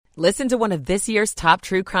Listen to one of this year's top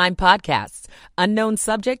true crime podcasts. Unknown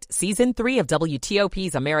Subject, Season 3 of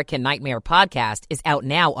WTOP's American Nightmare podcast is out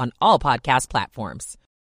now on all podcast platforms.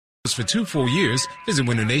 For 2 full years, visit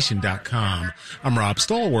WinterNation.com. I'm Rob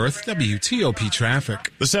Stallworth, WTOP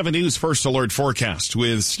Traffic. The 7 News First Alert Forecast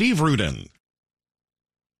with Steve Rudin.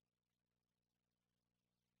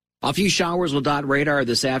 A few showers will dot radar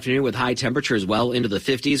this afternoon with high temperatures well into the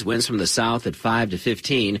 50s, winds from the south at 5 to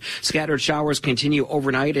 15. Scattered showers continue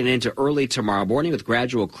overnight and into early tomorrow morning with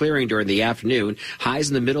gradual clearing during the afternoon. Highs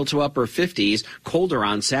in the middle to upper 50s, colder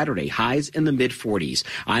on Saturday, highs in the mid 40s.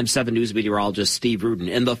 I'm 7 News meteorologist Steve Rudin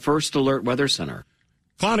in the First Alert Weather Center.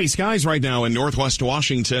 Cloudy skies right now in northwest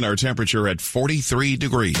Washington. Our temperature at 43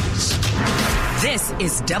 degrees. This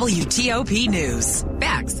is WTOP News.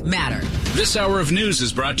 Facts matter. This hour of news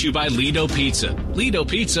is brought to you by Lido Pizza. Lido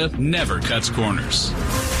Pizza never cuts corners.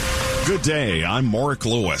 Good day, I'm Mark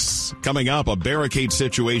Lewis. Coming up, a barricade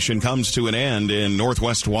situation comes to an end in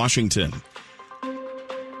northwest Washington.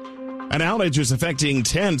 An outage is affecting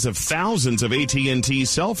tens of thousands of AT&T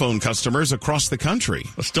cell phone customers across the country.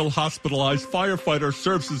 A still hospitalized firefighter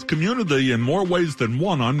serves his community in more ways than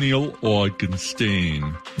one on Neil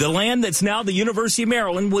Augenstein. The land that's now the University of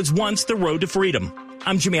Maryland was once the road to freedom.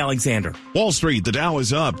 I'm Jimmy Alexander. Wall Street, the Dow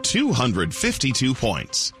is up 252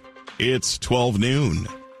 points. It's 12 noon.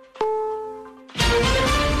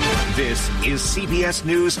 This is CBS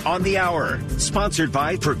News on the Hour, sponsored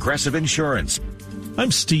by Progressive Insurance. I'm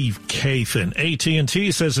Steve Kathan.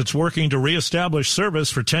 AT&T says it's working to reestablish service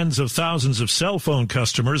for tens of thousands of cell phone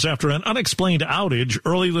customers after an unexplained outage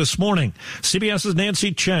early this morning. CBS's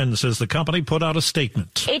Nancy Chen says the company put out a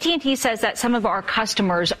statement. AT&T says that some of our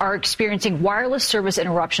customers are experiencing wireless service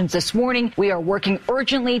interruptions this morning. We are working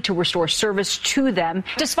urgently to restore service to them.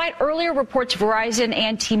 Despite earlier reports, Verizon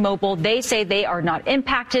and T-Mobile, they say they are not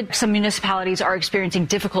impacted. Some municipalities are experiencing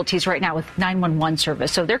difficulties right now with 911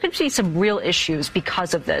 service. So there could be some real issues because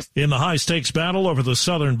of this. In the high-stakes battle over the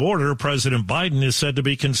southern border, President Biden is said to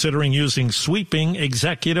be considering using sweeping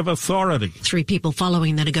executive authority. 3 people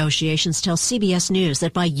following the negotiations tell CBS News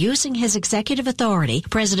that by using his executive authority,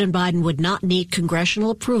 President Biden would not need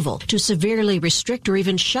congressional approval to severely restrict or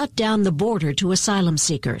even shut down the border to asylum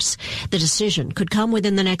seekers. The decision could come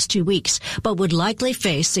within the next 2 weeks, but would likely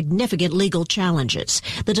face significant legal challenges.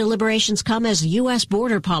 The deliberations come as U.S.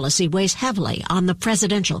 border policy weighs heavily on the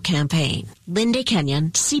presidential campaign. Linda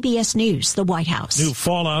Kenyon, CBS News, the White House. New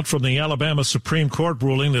fallout from the Alabama Supreme Court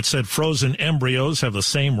ruling that said frozen embryos have the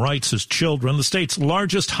same rights as children. The state's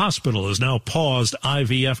largest hospital has now paused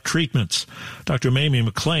IVF treatments. Dr. Mamie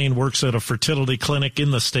McLean works at a fertility clinic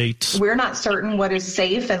in the state. We're not certain what is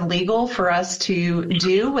safe and legal for us to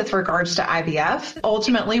do with regards to IVF.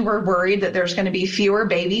 Ultimately, we're worried that there's going to be fewer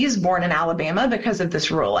babies born in Alabama because of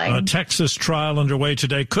this ruling. A Texas trial underway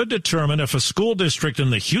today could determine if a school district in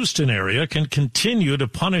the Houston area can continue to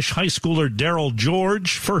punish high schooler Daryl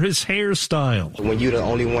George for his hairstyle. When you're the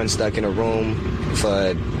only one stuck in a room for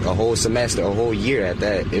a whole semester, a whole year at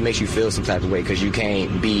that, it makes you feel some type of way because you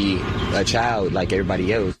can't be a child like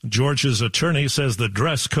everybody else. George's attorney says the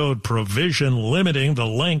dress code provision limiting the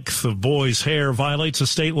length of boys' hair violates a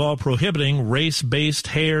state law prohibiting race-based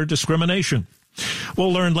hair discrimination.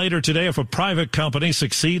 We'll learn later today if a private company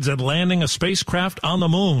succeeds at landing a spacecraft on the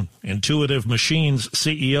moon. Intuitive Machines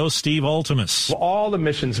CEO Steve Altemus. Well, all the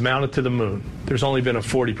missions mounted to the moon, there's only been a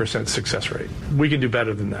 40% success rate. We can do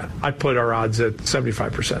better than that. I put our odds at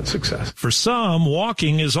 75% success. For some,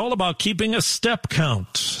 walking is all about keeping a step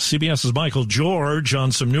count. CBS's Michael George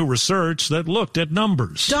on some new research that looked at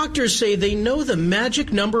numbers. Doctors say they know the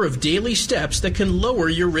magic number of daily steps that can lower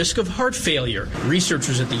your risk of heart failure.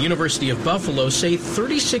 Researchers at the University of Buffalo say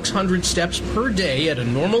 3,600 steps per day at a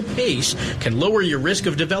normal pace can lower your risk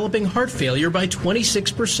of developing heart failure by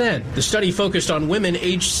 26%. The study focused on women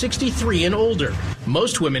aged 63 and older.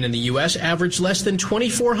 Most women in the U.S. average less than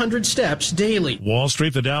 2,400 steps daily. Wall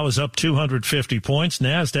Street, the Dow is up 250 points.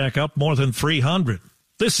 NASDAQ up more than 300.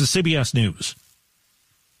 This is CBS News.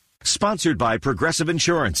 Sponsored by Progressive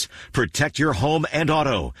Insurance. Protect your home and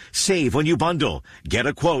auto. Save when you bundle. Get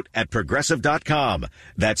a quote at Progressive.com.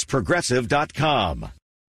 That's Progressive.com.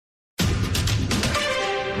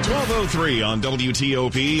 12:03 on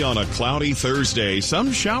WTOP on a cloudy Thursday.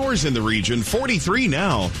 Some showers in the region. 43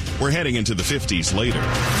 now. We're heading into the 50s later.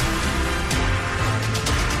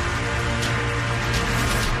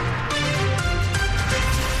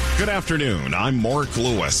 Good afternoon. I'm Mark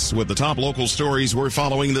Lewis with the top local stories we're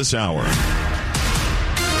following this hour.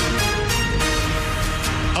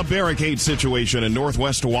 A barricade situation in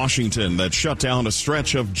northwest Washington that shut down a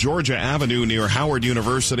stretch of Georgia Avenue near Howard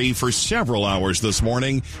University for several hours this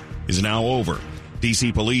morning is now over.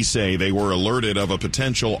 D.C. police say they were alerted of a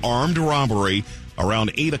potential armed robbery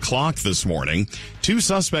around 8 o'clock this morning. 2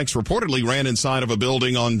 suspects reportedly ran inside of a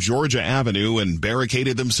building on Georgia Avenue and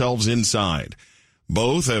barricaded themselves inside.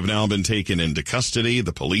 Both have now been taken into custody.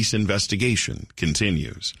 The police investigation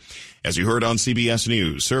continues. As you heard on CBS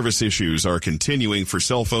News, service issues are continuing for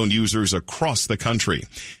cell phone users across the country.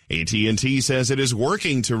 AT&T says it is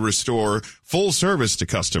working to restore full service to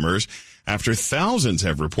customers after thousands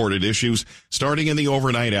have reported issues starting in the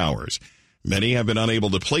overnight hours. Many have been unable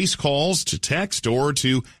to place calls, to text, or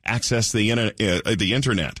to access the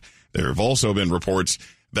internet. There have also been reports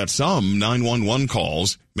that some 911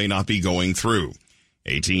 calls may not be going through.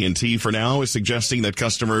 AT&T for now is suggesting that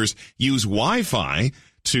customers use Wi-Fi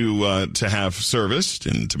to have service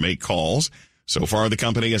and to make calls. So far, the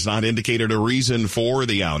company has not indicated a reason for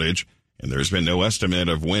the outage, and there's been no estimate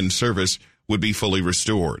of when service would be fully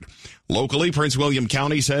restored. Locally, Prince William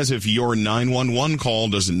County says if your 911 call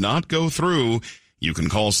does not go through, you can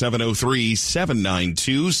call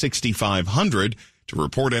 703-792-6500 to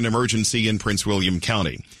report an emergency in Prince William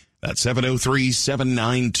County. That's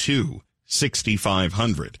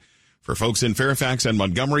 703-792-6500. For folks in Fairfax and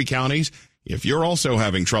Montgomery counties, if you're also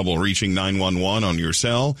having trouble reaching 911 on your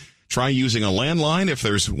cell, try using a landline if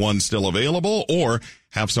there's one still available, or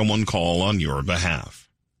have someone call on your behalf.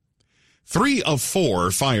 3 of 4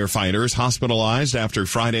 firefighters hospitalized after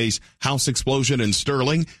Friday's house explosion in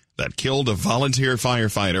Sterling that killed a volunteer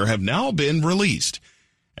firefighter have now been released.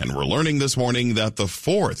 And we're learning this morning that the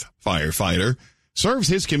 4th firefighter serves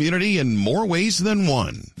his community in more ways than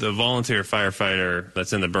one. The volunteer firefighter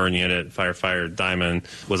that's in the burn unit, firefighter Diamond,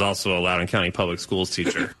 was also a Loudoun County Public Schools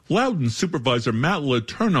teacher. Loudoun Supervisor Matt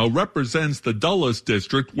Letourneau represents the Dulles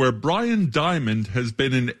District, where Brian Diamond has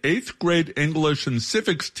been an 8th grade English and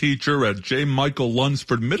civics teacher at J. Michael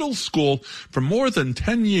Lunsford Middle School for more than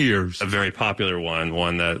 10 years. A very popular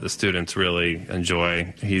one that the students really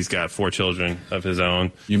enjoy. He's got 4 children of his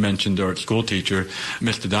own. You mentioned our school teacher,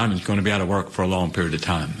 Mr. Diamond's going to be out of work for a long period of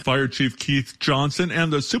time. Fire Chief Keith Johnson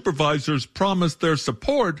and the supervisors promised their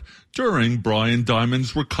support during Brian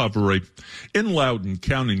Diamond's recovery. In Loudoun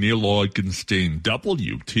County, Neil Augenstein,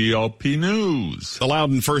 WTOP News. The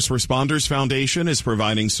Loudoun First Responders Foundation is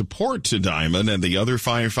providing support to Diamond and the other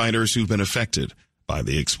firefighters who've been affected by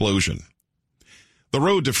the explosion. The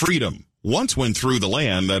road to freedom once went through the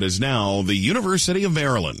land that is now the University of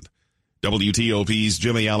Maryland. WTOP's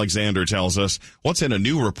Jimmy Alexander tells us what's in a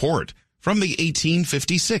new report from the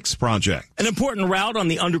 1856 project. An important route on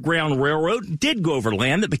the Underground Railroad did go over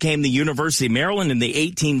land that became the University of Maryland in the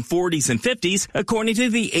 1840s and 50s, according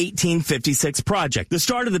to the 1856 project. The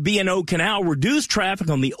start of the B&O Canal reduced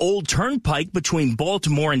traffic on the old turnpike between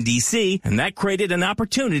Baltimore and D.C., and that created an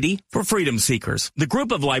opportunity for freedom seekers. The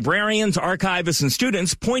group of librarians, archivists, and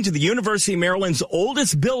students point to the University of Maryland's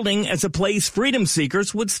oldest building as a place freedom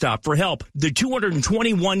seekers would stop for help. The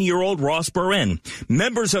 221-year-old Rossborough Inn.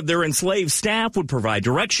 Members of their enslaved staff would provide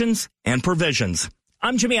directions and provisions.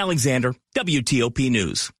 I'm Jimmy Alexander, WTOP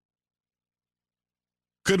News.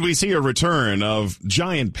 Could we see a return of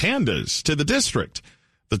giant pandas to the district?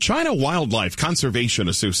 The China Wildlife Conservation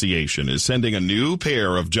Association is sending a new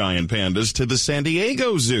pair of giant pandas to the San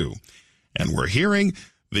Diego Zoo. And we're hearing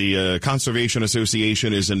the Conservation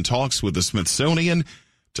Association is in talks with the Smithsonian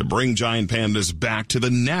to bring giant pandas back to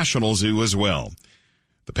the National Zoo as well.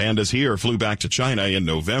 The pandas here flew back to China in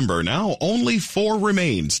November. Now only 4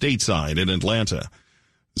 remain stateside in Atlanta.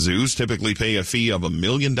 Zoos typically pay a fee of $1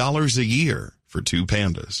 million a year for 2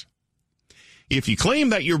 pandas. If you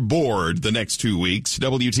claim that you're bored the next 2 weeks,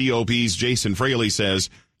 WTOP's Jason Fraley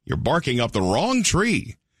says you're barking up the wrong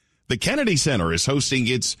tree. The Kennedy Center is hosting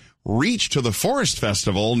its Reach to the Forest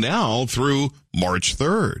Festival now through March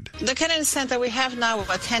 3rd. The Kennedy Center, we have now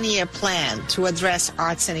a 10-year plan to address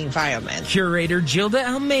arts and environment. Curator Gilda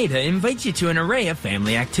Almeida invites you to an array of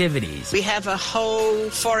family activities. We have a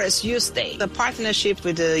whole Forest Youth Day, the partnership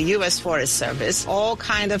with the U.S. Forest Service, all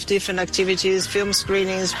kind of different activities, film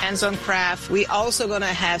screenings, hands-on craft. We also going to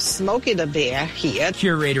have Smokey the Bear here.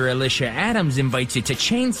 Curator Alicia Adams invites you to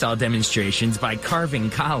chainsaw demonstrations by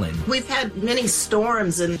Carving Colin. We've had many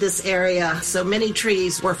storms in this area, so many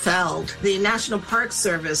trees were felled. The National Park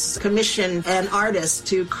Service commissioned an artist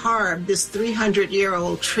to carve this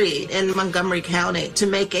 300-year-old tree in Montgomery County to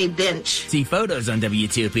make a bench. See photos on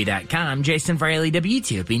WTOP.com. Jason Fraley,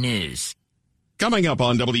 WTOP News. Coming up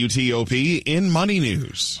on WTOP in Money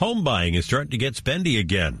News. Home buying is starting to get spendy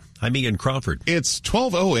again. I'm Ian Crawford. It's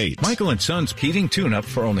 12:08. Michael & Son's heating tune-up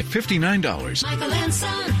for only $59. Michael &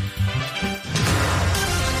 Son.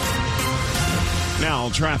 Now,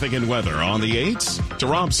 traffic and weather on the 8s. to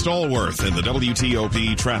Rob Stallworth in the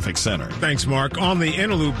WTOP Traffic Center. Thanks, Mark. On the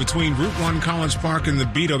inner loop between Route 1 College Park and the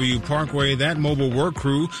BW Parkway, that mobile work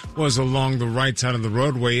crew was along the right side of the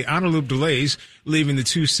roadway. Outer loop delays leaving the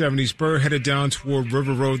 270 spur headed down toward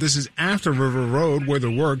River Road. This is after River Road, where the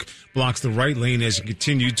work blocks the right lane as you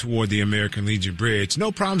continue toward the American Legion Bridge.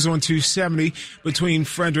 No problems on 270 between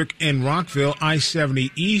Frederick and Rockville, I-70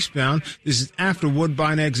 eastbound. This is after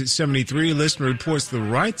Woodbine exit 73. Listener reports the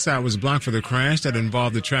right side was blocked for the crash that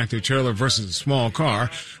involved the tractor trailer versus a small car.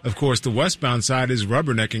 Of course, the westbound side is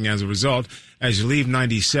rubbernecking as a result as you leave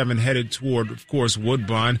 97 headed toward, of course,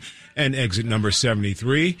 Woodbine and exit number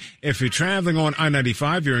 73. If you're traveling on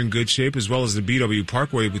I-95, you're in good shape, as well as the BW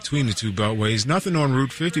Parkway between the two beltways. Nothing on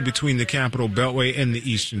Route 50 between the Capitol Beltway and the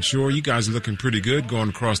Eastern Shore. You guys are looking pretty good going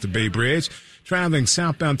across the Bay Bridge. Traveling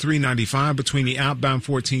southbound 395 between the outbound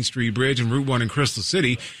 14th Street Bridge and Route 1 in Crystal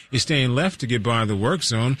City is staying left to get by the work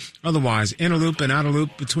zone. Otherwise, inner loop and outer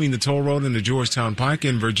loop between the toll road and the Georgetown Pike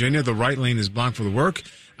in Virginia, the right lane is blocked for the work.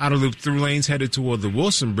 Outer loop through lanes headed toward the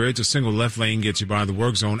Wilson Bridge. A single left lane gets you by the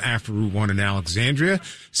work zone after Route 1 in Alexandria.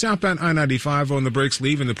 Southbound I-95 on the brakes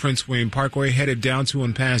leaving the Prince William Parkway headed down to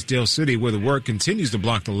and past Dale City, where the work continues to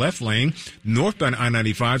block the left lane. Northbound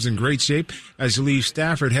I-95 is in great shape as you leave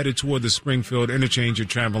Stafford headed toward the Springfield interchange. Your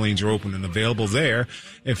travel lanes are open and available there.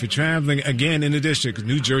 If you're traveling again in the district,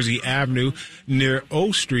 New Jersey Avenue near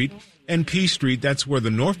O Street and P Street, that's where the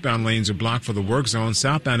northbound lanes are blocked for the work zone.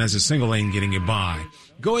 Southbound has a single lane getting you by.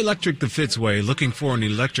 Go electric the Fitzway. Looking for an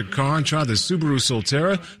electric car? And try the Subaru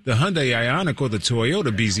Solterra, the Hyundai Ioniq, or the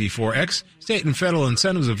Toyota BZ4X. State and federal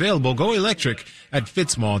incentives available. Go electric at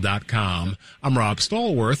fitzmall.com. I'm Rob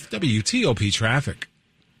Stallworth, WTOP Traffic.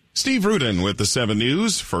 Steve Rudin with the 7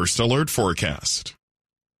 News First Alert Forecast.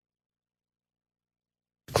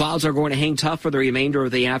 Clouds are going to hang tough for the remainder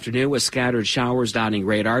of the afternoon with scattered showers dotting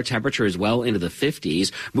radar. Temperatures well into the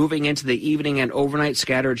 50s. Moving into the evening and overnight,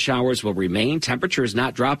 scattered showers will remain. Temperatures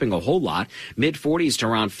not dropping a whole lot. Mid-40s to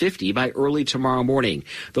around 50 by early tomorrow morning.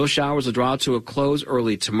 Those showers will draw to a close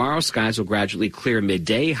early tomorrow. Skies will gradually clear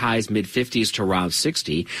midday. Highs mid-50s to around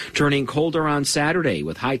 60. Turning colder on Saturday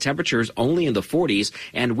with high temperatures only in the 40s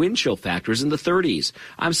and wind chill factors in the 30s.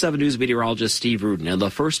 I'm 7 News meteorologist Steve Rudin in the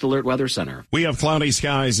First Alert Weather Center. We have cloudy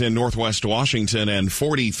skies in northwest Washington and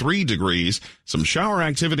 43 degrees. Some shower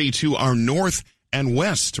activity to our north and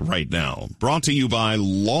west right now. Brought to you by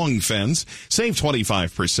Long Fence. Save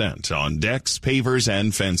 25% on decks, pavers,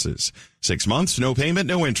 and fences. 6 months, no payment,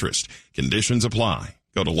 no interest. Conditions apply.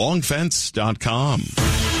 Go to longfence.com.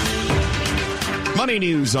 Money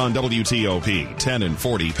news on WTOP, 10 and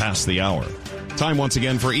 40 past the hour. Time once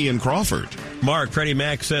again for Ian Crawford. Mark, Freddie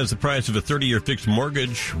Mac says the price of a 30-year fixed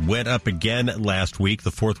mortgage went up again last week,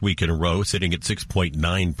 the fourth week in a row, sitting at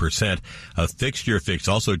 6.9%. A fixed-year fix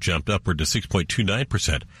also jumped upward to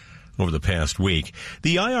 6.29% over the past week.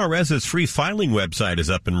 The IRS's free filing website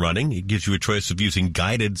is up and running. It gives you a choice of using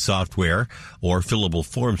guided software or fillable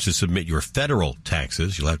forms to submit your federal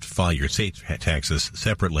taxes. You'll have to file your state taxes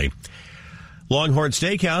separately. Longhorn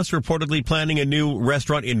Steakhouse reportedly planning a new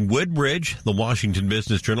restaurant in Woodbridge. The Washington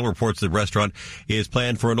Business Journal reports the restaurant is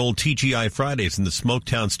planned for an old TGI Fridays in the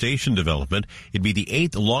Smoketown Station development. It'd be the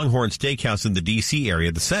 8th Longhorn Steakhouse in the D.C.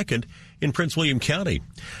 area, the 2nd in Prince William County.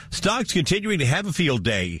 Stocks continuing to have a field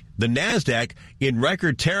day. The NASDAQ in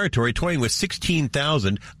record territory, toying with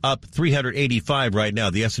 16,000, up 385 right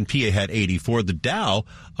now. The S&P had 84. The Dow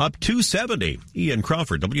up 270. Ian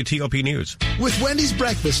Crawford, WTOP News. With Wendy's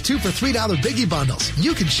breakfast, 2 for $3 Biggie Bundles,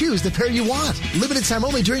 you can choose the pair you want. Limited time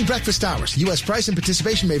only during breakfast hours. U.S. price and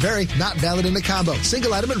participation may vary. Not valid in a combo.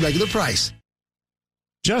 Single item at regular price.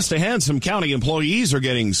 Just ahead, some county employees are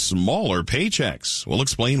getting smaller paychecks. We'll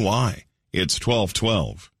explain why. It's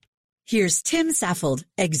 12:12. Here's Tim Saffold,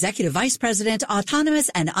 Executive Vice President, Autonomous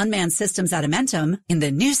and Unmanned Systems at Amentum, in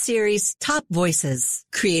the new series, Top Voices,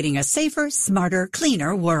 creating a safer, smarter,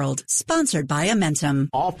 cleaner world, sponsored by Amentum.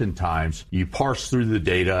 Oftentimes, you parse through the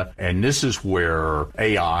data, and this is where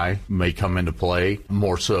AI may come into play,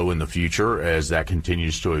 more so in the future as that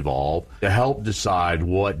continues to evolve, to help decide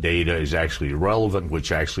what data is actually relevant,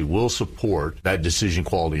 which actually will support that decision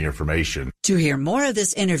quality information. To hear more of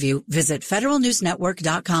this interview, visit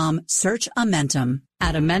federalnewsnetwork.com, search Amentum.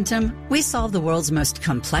 At Amentum, we solve the world's most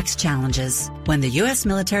complex challenges. When the U.S.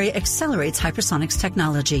 military accelerates hypersonics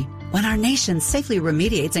technology. When our nation safely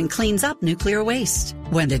remediates and cleans up nuclear waste.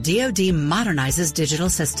 When the DoD modernizes digital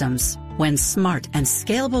systems. When smart and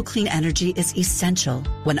scalable clean energy is essential.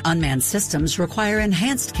 When unmanned systems require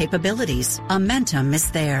enhanced capabilities. Amentum is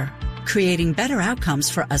there. Creating better outcomes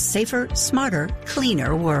for a safer, smarter,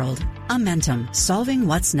 cleaner world. Amentum, solving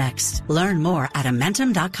what's next. Learn more at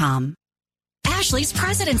Amentum.com. Ashley's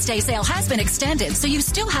President's Day sale has been extended, so you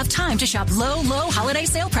still have time to shop low holiday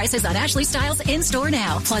sale prices on Ashley styles in-store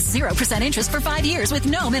now. Plus 0% interest for 5 years with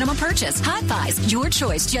no minimum purchase. Hot Buys, your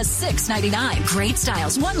choice, just $6.99. Great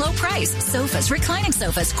styles, one low price. Sofas, reclining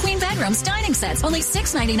sofas, queen bedrooms, dining sets, only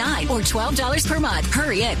 $6.99 or $12 per month.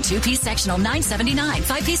 Hurry in. 2-piece sectional, $9.79.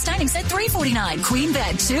 5-piece dining set, $3.49. Queen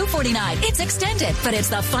bed, $2.49. It's extended, but it's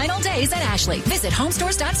the final days at Ashley. Visit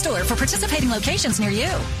homestores.store for participating locations near you.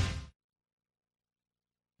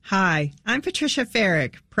 Hi, I'm Patricia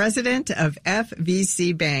Farrick, president of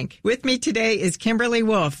FVC Bank. With me today is Kimberly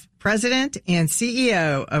Wolf, president and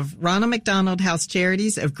CEO of Ronald McDonald House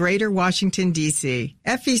Charities of Greater Washington, D.C.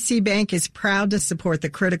 FVC Bank is proud to support the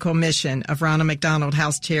critical mission of Ronald McDonald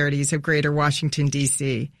House Charities of Greater Washington,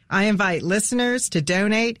 D.C. I invite listeners to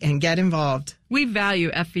donate and get involved. We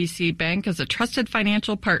value FVC Bank as a trusted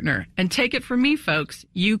financial partner. And take it from me, folks,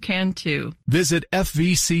 you can too. Visit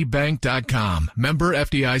FVCbank.com. Member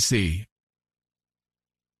FDIC.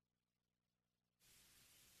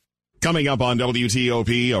 Coming up on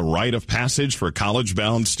WTOP, a rite of passage for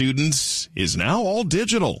college-bound students is now all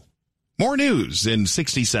digital. More news in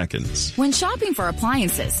 60 seconds. When shopping for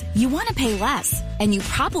appliances, you want to pay less, and you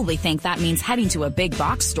probably think that means heading to a big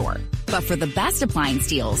box store. But for the best appliance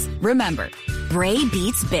deals, remember, Bray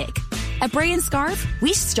beats big. At Bray & Scarf,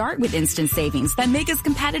 we start with instant savings that make us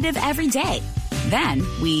competitive every day. Then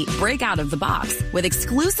we break out of the box with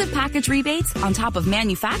exclusive package rebates on top of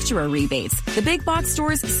manufacturer rebates the big box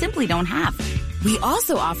stores simply don't have. We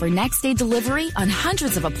also offer next day delivery on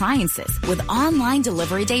hundreds of appliances with online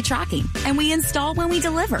delivery day tracking, and we install when we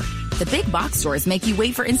deliver. The big box stores make you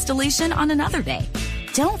wait for installation on another day.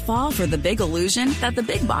 Don't fall for the big illusion that the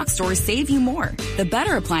big box stores save you more. The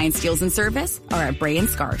better appliance deals and service are at Bray &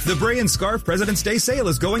 Scarf. The Bray & Scarf President's Day sale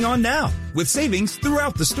is going on now with savings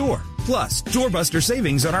throughout the store. Plus, doorbuster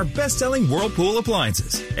savings on our best-selling Whirlpool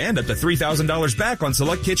appliances. And up to $3,000 back on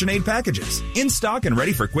select KitchenAid packages. In stock and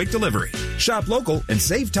ready for quick delivery. Shop local and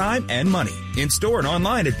save time and money. In store and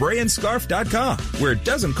online at brayandscarf.com, where it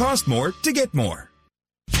doesn't cost more to get more.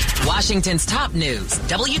 Washington's top news,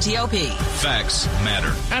 WTOP. Facts matter.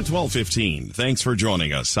 At 12:15, thanks for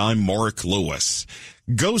joining us. I'm Mark Lewis.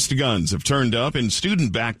 Ghost guns have turned up in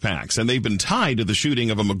student backpacks, and they've been tied to the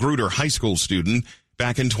shooting of a Magruder High School student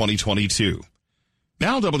back in 2022.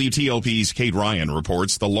 Now WTOP's Kate Ryan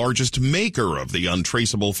reports the largest maker of the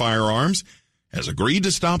untraceable firearms has agreed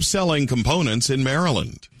to stop selling components in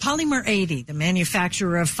Maryland. Polymer 80, the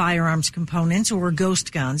manufacturer of firearms components or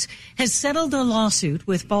ghost guns, has settled a lawsuit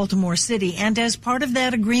with Baltimore City, and as part of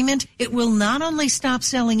that agreement, it will not only stop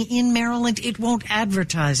selling in Maryland, it won't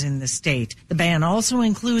advertise in the state. The ban also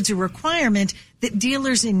includes a requirement that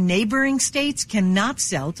dealers in neighboring states cannot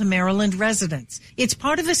sell to Maryland residents. It's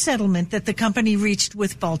part of a settlement that the company reached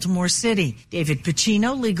with Baltimore City. David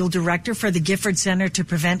Pacino, legal director for the Gifford Center to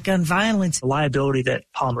Prevent Gun Violence. The liability that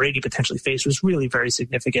Polymer 80 potentially faced was really very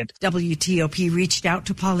significant. WTOP reached out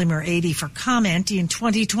to Polymer 80 for comment. In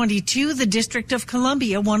 2022, the District of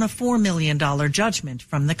Columbia won a $4 million judgment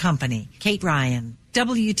from the company. Kate Ryan,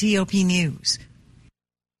 WTOP News.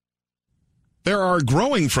 There are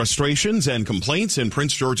growing frustrations and complaints in the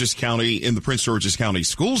Prince George's County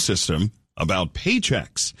school system about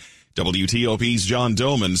paychecks. WTOP's John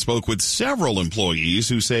Doman spoke with several employees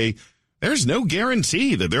who say there's no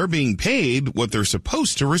guarantee that they're being paid what they're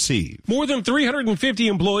supposed to receive. More than 350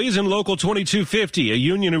 employees in Local 2250, a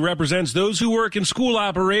union who represents those who work in school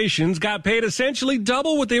operations, got paid essentially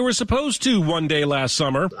double what they were supposed to one day last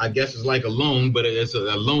summer. I guess it's like a loan, but it's a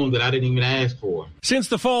loan that I didn't even ask for. Since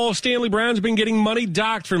the fall, Stanley Brown's been getting money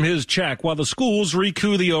docked from his check while the schools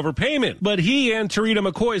recoup the overpayment. But he and Tarita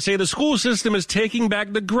McCoy say the school system is taking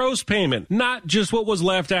back the gross payment, not just what was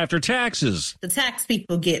left after taxes. The tax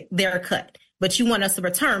people get their cut, but you want us to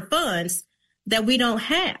return funds that we don't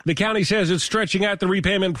have. The county says it's stretching out the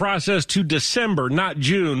repayment process to December, not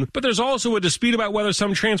June. But there's also a dispute about whether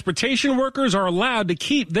some transportation workers are allowed to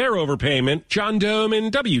keep their overpayment. John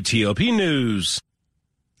Doman, WTOP News.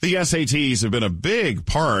 The SATs have been a big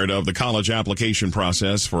part of the college application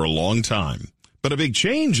process for a long time. But a big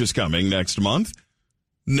change is coming next month.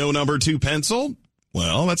 No number 2 pencil?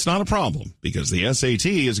 Well, that's not a problem because the SAT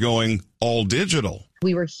is going all digital.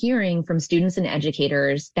 We were hearing from students and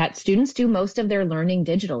educators that students do most of their learning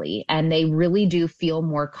digitally, and they really do feel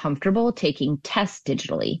more comfortable taking tests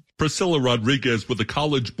digitally. Priscilla Rodriguez with the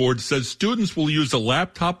College Board says students will use a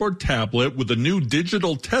laptop or tablet with a new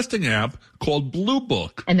digital testing app called Blue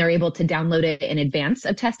Book. And they're able to download it in advance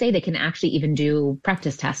of test day. They can actually even do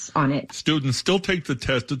practice tests on it. Students still take the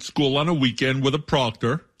test at school on a weekend with a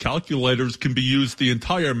proctor. Calculators can be used the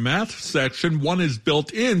entire math section. One is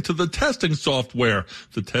built into the testing software.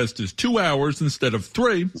 The test is 2 hours instead of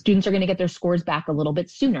 3. Students are going to get their scores back a little bit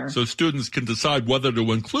sooner. So students can decide whether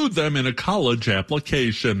to include them in a college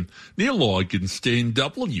application. Neil Augenstein,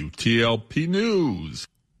 WTOP News.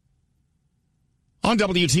 On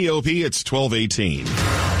WTOP, it's 12:18.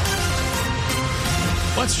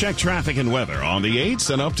 Let's check traffic and weather on the 8s.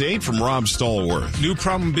 An update from Rob Stallworth. New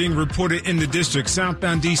problem being reported in the district.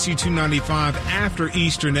 Southbound DC 295 after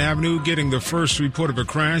Eastern Avenue, getting the first report of a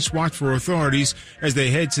crash. Watch for authorities as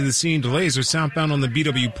they head to the scene. Delays are southbound on the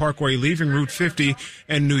BW Parkway, leaving Route 50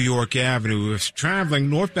 and New York Avenue. If traveling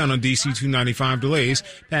northbound on DC 295, delays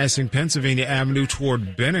passing Pennsylvania Avenue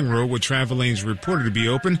toward Benning Road, with travel lanes reported to be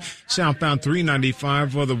open. Southbound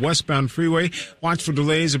 395 for the westbound freeway. Watch for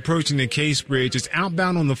delays approaching the Case Bridge. It's outbound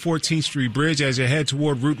on the 14th Street Bridge as you head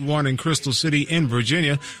toward Route 1 in Crystal City in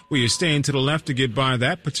Virginia, where you're staying to the left to get by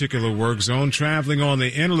that particular work zone. Traveling on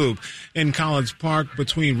the inner loop in College Park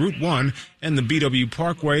between Route 1 and the BW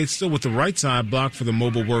Parkway, it's still with the right side blocked for the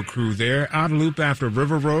mobile work crew there. Outer loop after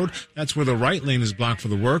River Road, that's where the right lane is blocked for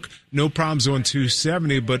the work. No problems on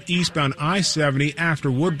 270, but eastbound I-70 after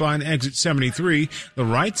Woodbine exit 73, the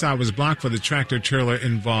right side was blocked for the tractor-trailer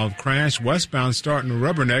involved crash. Westbound starting to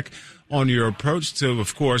Rubberneck on your approach to,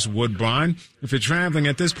 of course, Woodbine. If you're traveling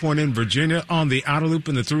at this point in Virginia on the outer loop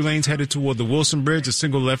and the through lanes headed toward the Wilson Bridge, a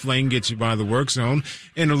single left lane gets you by the work zone.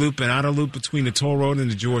 Inner loop and outer loop between the Toll Road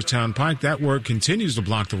and the Georgetown Pike, that work continues to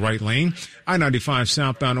block the right lane. I-95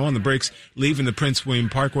 southbound on the brakes, leaving the Prince William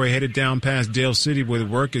Parkway, headed down past Dale City where the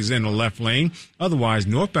work is in the left lane. Otherwise,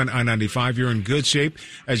 northbound I-95, you're in good shape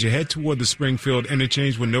as you head toward the Springfield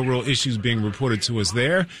interchange with no real issues being reported to us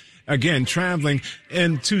there. Again, traveling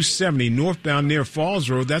in 270 northbound near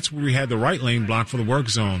Falls Road, that's where we had the right lane blocked for the work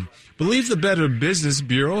zone. Believe the Better Business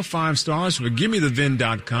Bureau, 5 stars for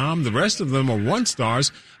GiveMeTheVin.com. The rest of them are 1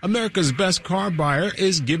 stars. America's best car buyer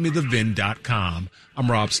is GiveMeTheVin.com.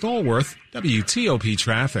 I'm Rob Stallworth, WTOP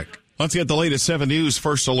Traffic. Let's get the latest 7 News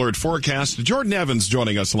First Alert forecast. Jordan Evans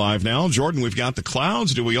joining us live now. Jordan, we've got the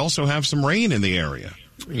clouds. Do we also have some rain in the area?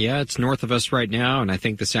 Yeah, it's north of us right now, and I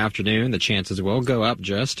think this afternoon the chances will go up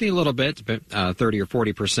just a little bit, 30 or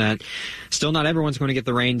 40%. Still, not everyone's going to get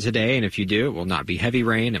the rain today, and if you do, it will not be heavy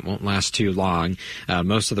rain. It won't last too long.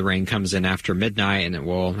 Most of the rain comes in after midnight, and it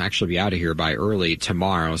will actually be out of here by early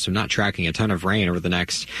tomorrow, so not tracking a ton of rain over the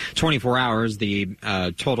next 24 hours. The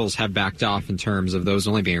totals have backed off in terms of those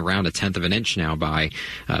only being around 1/10 of an inch now by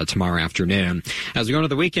tomorrow afternoon. As we go into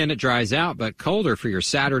the weekend, it dries out, but colder for your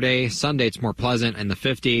Saturday. Sunday, it's more pleasant in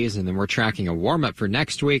the 50s, and then we're tracking a warm-up for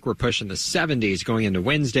next week. We're pushing the 70s going into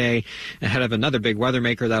Wednesday, ahead of another big weather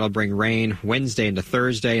maker that'll bring rain Wednesday into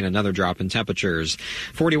Thursday and another drop in temperatures.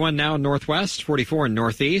 41 now in Northwest, 44 in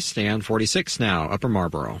Northeast, and 46 now Upper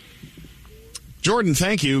Marlboro. Jordan,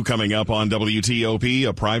 thank you. Coming up on WTOP,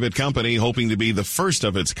 a private company hoping to be the first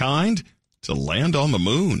of its kind to land on the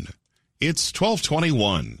moon. It's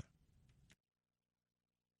 12:21.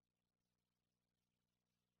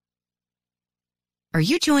 Are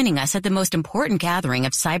you joining us at the most important gathering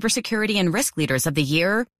of cybersecurity and risk leaders of the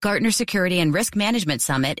year? Gartner Security and Risk Management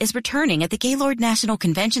Summit is returning at the Gaylord National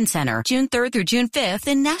Convention Center, June 3rd through June 5th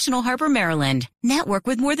in National Harbor, Maryland. Network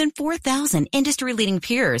with more than 4,000 industry-leading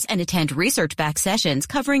peers and attend research-backed sessions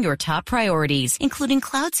covering your top priorities, including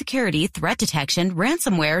cloud security, threat detection,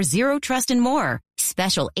 ransomware, zero trust, and more.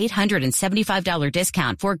 Special $875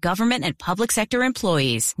 discount for government and public sector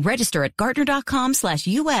employees. Register at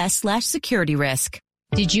Gartner.com/US/security risk.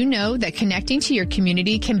 Did you know that connecting to your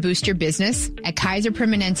community can boost your business? At Kaiser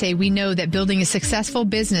Permanente, we know that building a successful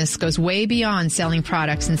business goes way beyond selling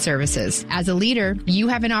products and services. As a leader, you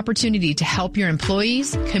have an opportunity to help your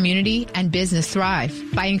employees, community, and business thrive.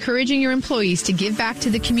 By encouraging your employees to give back to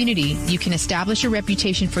the community, you can establish a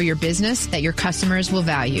reputation for your business that your customers will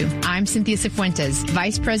value. I'm Cynthia Cifuentes,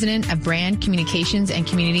 Vice President of Brand Communications and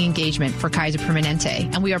Community Engagement for Kaiser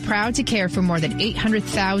Permanente, and we are proud to care for more than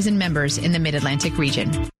 800,000 members in the Mid-Atlantic region.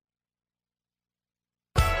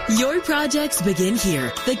 Your projects begin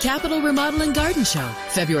here. The Capitol Remodel and Garden Show,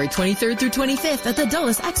 February 23rd through 25th at the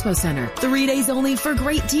Dulles Expo Center. 3 days only for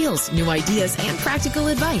great deals, new ideas, and practical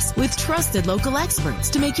advice with trusted local experts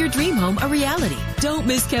to make your dream home a reality. Don't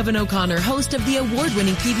miss Kevin O'Connor, host of the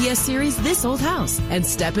award-winning PBS series This Old House, and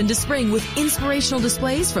step into spring with inspirational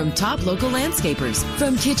displays from top local landscapers.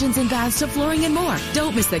 From kitchens and baths to flooring and more.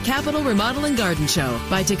 Don't miss the Capitol Remodel and Garden Show.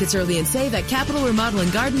 Buy tickets early and save at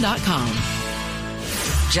CapitolRemodelandGarden.com.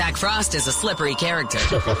 Jack Frost is a slippery character.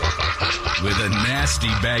 With a nasty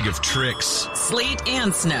bag of tricks. Sleet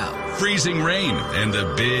and snow. Freezing rain and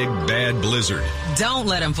a big bad blizzard. Don't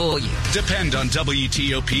let him fool you. Depend on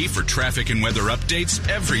WTOP for traffic and weather updates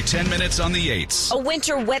every 10 minutes on the 8s. A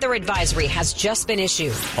winter weather advisory has just been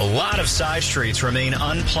issued. A lot of side streets remain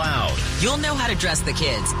unplowed. You'll know how to dress the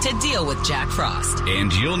kids to deal with Jack Frost.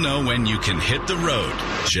 And you'll know when you can hit the road,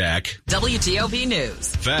 Jack. WTOP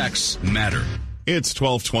News. Facts matter. It's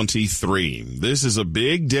 12:23. This is a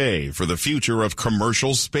big day for the future of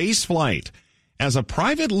commercial spaceflight, as a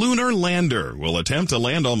private lunar lander will attempt to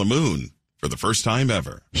land on the moon for the first time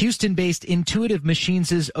ever. Houston-based Intuitive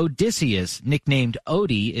Machines' Odysseus, nicknamed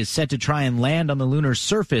Odie, is set to try and land on the lunar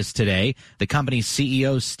surface today. The company's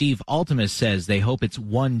CEO, Steve Altemus, says they hope it's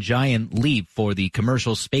one giant leap for the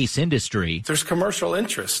commercial space industry. There's commercial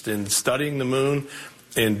interest in studying the moon,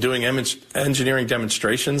 in doing engineering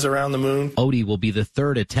demonstrations around the moon. Odie will be the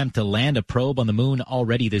third attempt to land a probe on the moon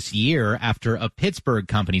already this year, after a Pittsburgh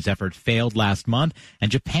company's effort failed last month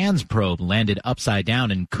and Japan's probe landed upside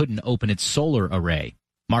down and couldn't open its solar array.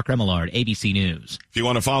 Mark Remillard, ABC News. If you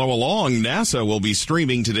want to follow along, NASA will be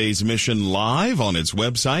streaming today's mission live on its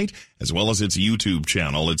website as well as its YouTube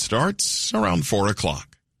channel. It starts around 4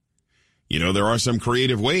 o'clock. You know, there are some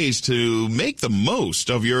creative ways to make the most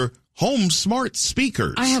of your home smart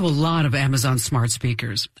speakers. I have a lot of Amazon smart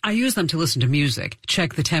speakers. I use them to listen to music,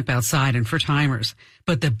 check the temp outside, and for timers.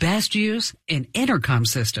 But the best use? An intercom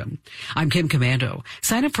system. I'm Kim Commando.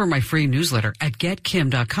 Sign up for my free newsletter at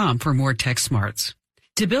getkim.com for more tech smarts.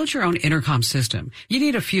 To build your own intercom system, you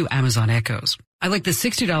need a few Amazon Echoes. I like the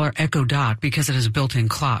 $60 Echo Dot because it has a built-in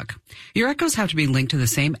clock. Your Echoes have to be linked to the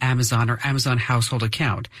same Amazon or Amazon household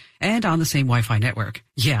account and on the same Wi-Fi network.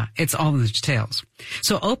 Yeah, it's all in the details.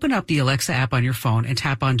 So open up the Alexa app on your phone and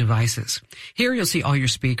tap on Devices. Here you'll see all your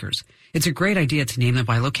speakers. It's a great idea to name them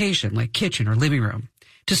by location, like kitchen or living room.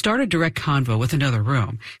 To start a direct convo with another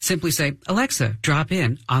room, simply say, Alexa, drop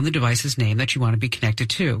in on the device's name that you want to be connected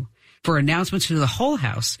to. For announcements to the whole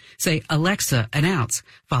house, say, Alexa, announce,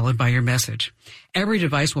 followed by your message. Every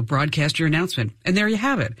device will broadcast your announcement, and there you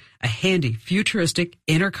have it, a handy, futuristic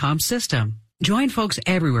intercom system. Join folks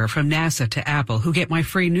everywhere from NASA to Apple who get my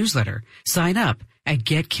free newsletter. Sign up at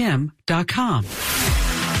getkim.com.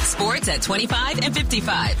 Sports at 25 and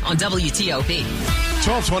 55 on WTOP.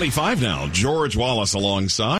 12:25 now. George Wallace alongside.